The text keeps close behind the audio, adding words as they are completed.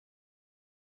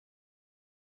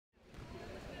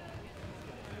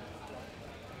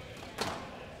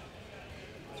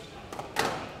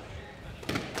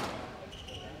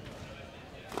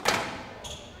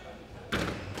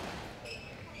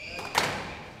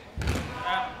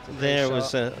There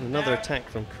was another attack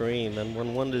from Kareem, and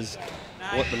one wonders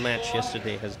what the match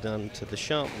yesterday has done to the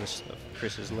sharpness of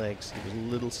Chris's legs. He was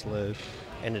a little slow,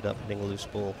 ended up hitting a loose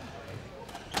ball.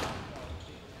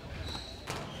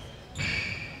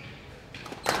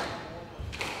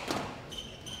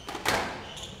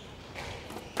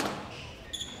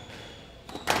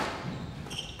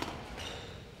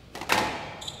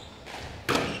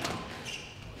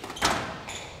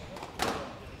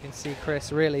 See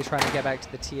Chris really trying to get back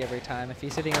to the tee every time. If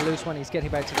he's hitting a loose one, he's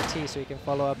getting back to the tee so he can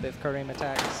follow up if Kareem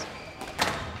attacks.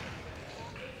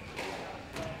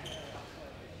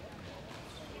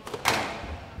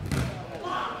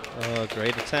 Oh,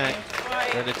 great attack.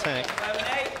 Great attack.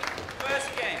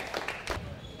 First game.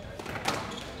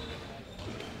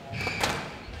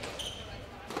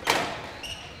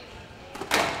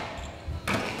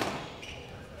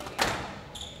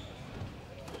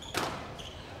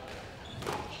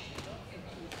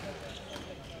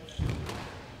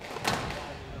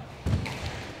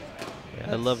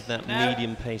 I love that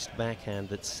medium-paced backhand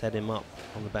that set him up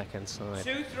on the backhand side.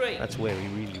 2-3. That's where he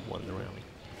really won the rally.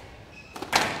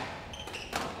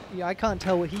 Yeah, I can't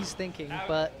tell what he's thinking,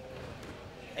 but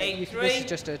this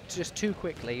 8-3. is just too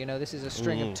quickly. You know, this is a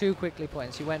string of too quickly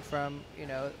points. You went from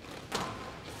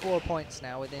 4 points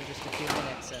now within just a few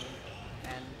minutes,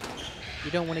 and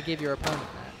you don't want to give your opponent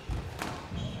that.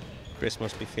 Chris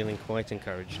must be feeling quite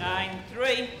encouraged.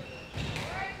 9-3.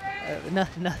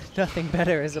 Nothing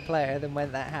better as a player than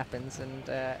when that happens, and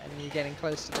you're getting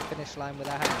close to the finish line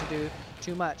without having to do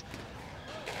too much.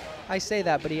 I say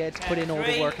that, but he had to put in all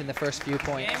the work in the first few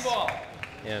points. Game ball.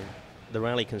 Yeah, the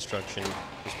rally construction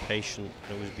was patient.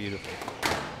 It was beautiful.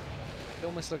 It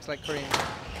almost looks like Kareem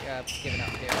giving up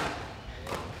here.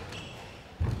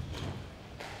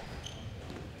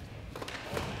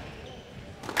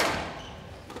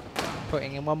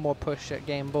 Putting in one more push at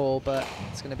game ball, but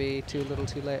it's going to be too little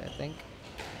too late, I think.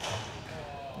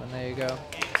 And there you go.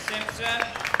 Simpson.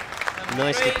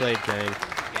 Nicely played game.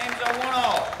 Games are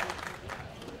 1-all.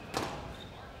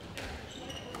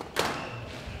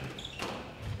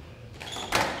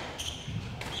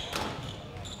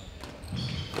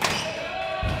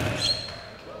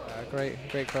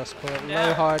 Great cross court.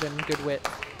 Low, hard, and good width.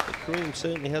 But Kareem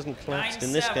certainly hasn't collapsed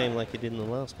in this game like he did in the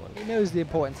last one. He knows the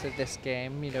importance of this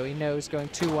game. You know, he knows going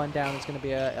 2-1 down is going to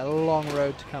be a long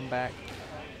road to come back,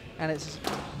 and it's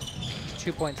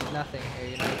 2 points is nothing here.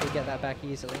 You know, he could get that back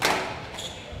easily.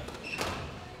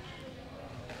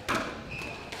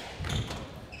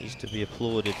 He's to be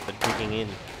applauded for digging in.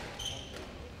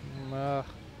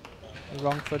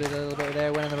 Wrong-footed a little bit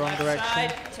there, went in the wrong direction.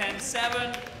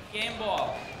 10-7, game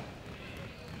ball.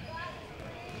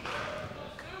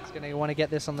 He's going to want to get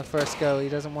this on the first go. He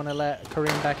doesn't want to let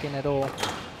Kareem back in at all.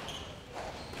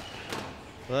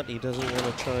 But he doesn't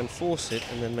want to try and force it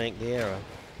and then make the error.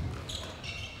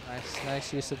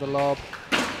 Nice use of the lob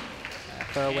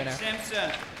for a winner.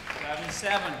 Simpson,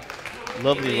 7-7.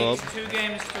 Lovely lob. 2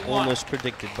 games to 1. Almost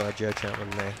predicted by Joe Chapman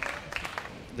there.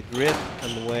 The grip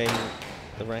and the way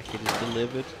the racket is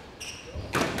delivered.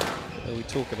 When we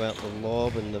talk about the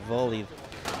lob and the volley,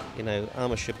 you know,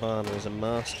 Amar Shabana is a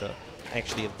master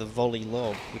actually of the volley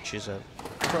lob, which is a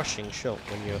crushing shot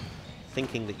when you're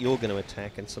thinking that you're going to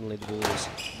attack and suddenly the ball is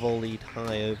volleyed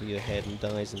high over your head and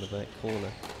dies in the back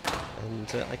corner. And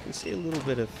I can see a little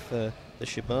bit of the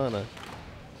Shabana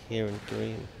here in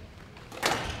Kareem.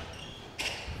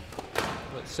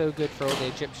 Well, it's so good for all the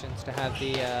Egyptians to have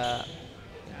the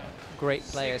great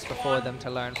players before them to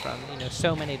learn from. You know,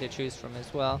 so many to choose from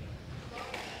as well.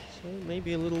 So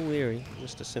maybe a little weary,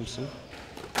 Mr. Simpson.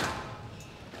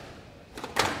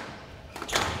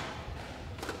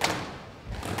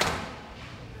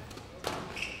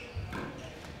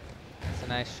 It's a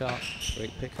nice shot.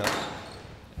 Great pickup.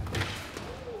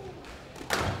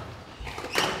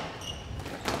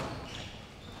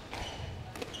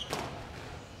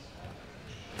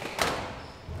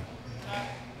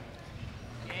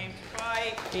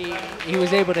 He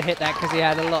was able to hit that because he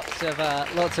had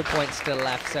lots of points still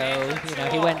left. So you know,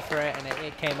 he went for it and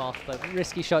it came off. But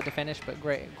risky shot to finish, but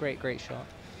great shot.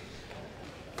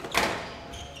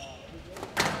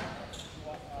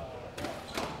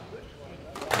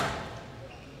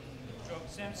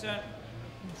 Simpson.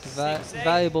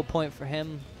 Valuable point for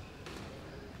him.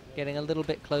 Getting a little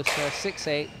bit closer.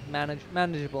 6-8,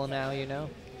 manageable now. You know,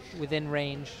 within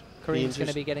range. Kareem's going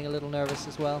to be getting a little nervous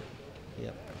as well.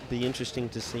 Yep. Be interesting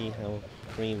to see how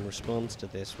Kareem responds to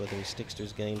this, whether he sticks to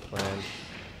his game plan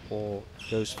or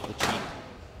goes for the cheap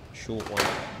short one.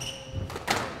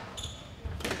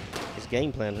 His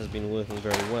game plan has been working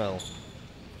very well.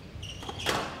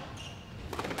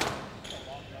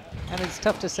 And it's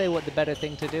tough to say what the better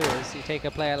thing to do is. You take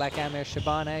a player like Amir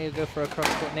Shabana, you go for a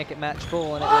cross-court naked match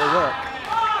ball, and it will work.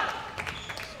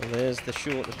 So there's the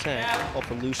short attack off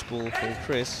a loose ball from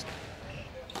Chris.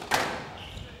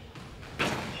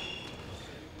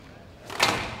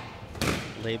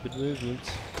 Laboured movement.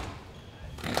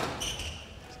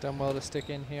 It's done well to stick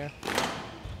in here.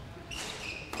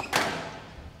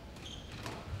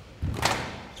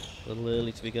 A little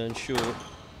early to be going short.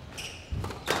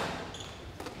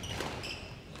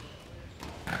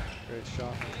 Great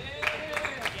shot.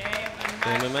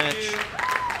 Game of match.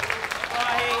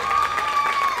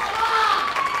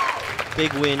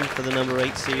 Big win for the number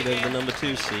 8 seed over the number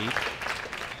 2 seed.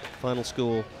 Final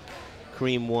score,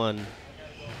 Kareem won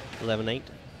 11-8,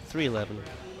 3-11,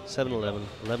 7-11,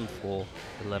 11-4,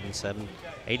 11-7.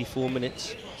 84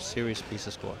 minutes, serious piece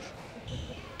of squash.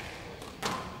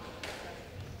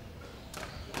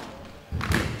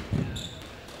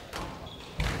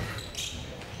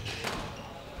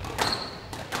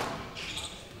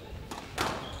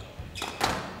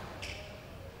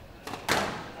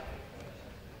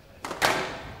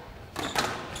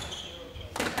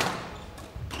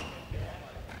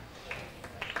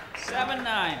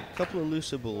 A couple of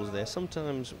looser balls there.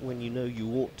 Sometimes when you know you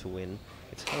ought to win,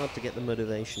 it's hard to get the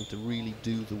motivation to really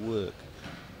do the work.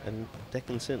 And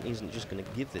Declan certainly isn't just going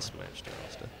to give this match to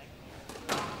Alistair.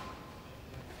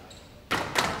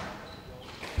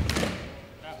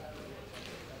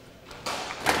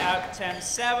 Out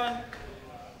 10-7.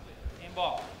 Game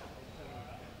ball.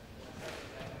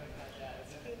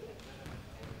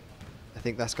 I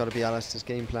think that's got to be Alistair's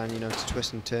game plan, you know, to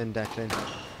twist and turn Declan.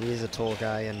 He is a tall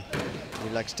guy and he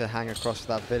likes to hang across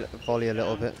that volley a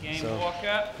little bit. So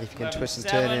if you can twist and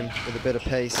turn him with a bit of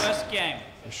pace,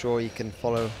 I'm sure he can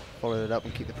follow it up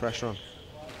and keep the pressure on.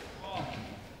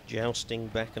 Jousting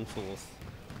back and forth.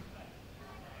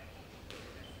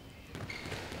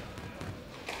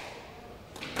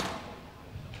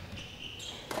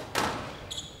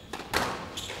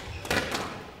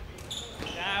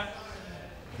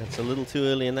 That's a little too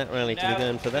early in that rally to be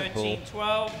going for that ball.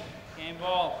 13-12, game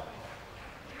ball.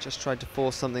 Just tried to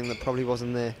force something that probably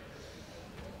wasn't there.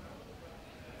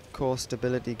 Core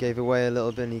stability gave away a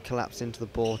little bit and he collapsed into the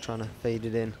ball trying to fade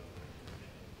it in.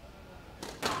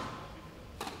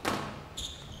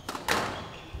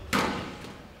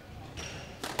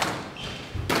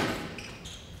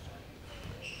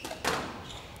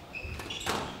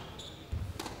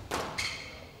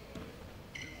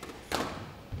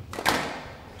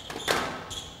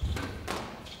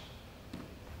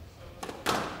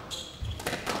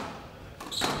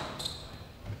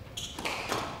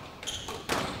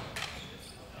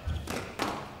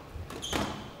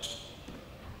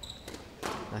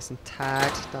 Nice and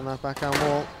tagged down that backhand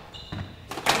wall.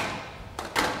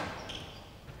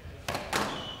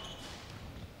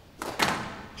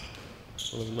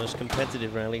 One of the most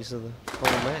competitive rallies of the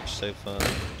whole match so far.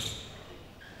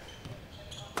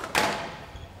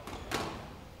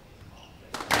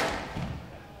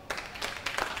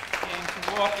 Game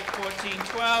to Walker,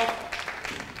 14-12.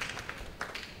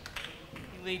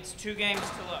 He leads 2 games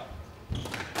to love.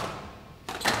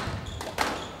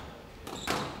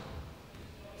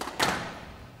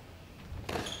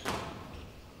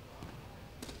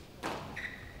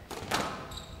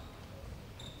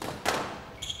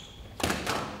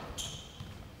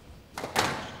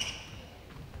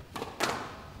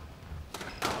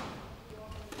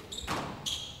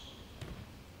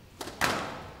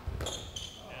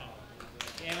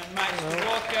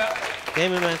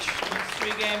 Game of match. 3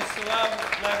 games to love,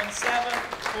 11-7,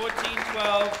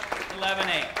 14-12,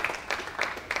 11-8.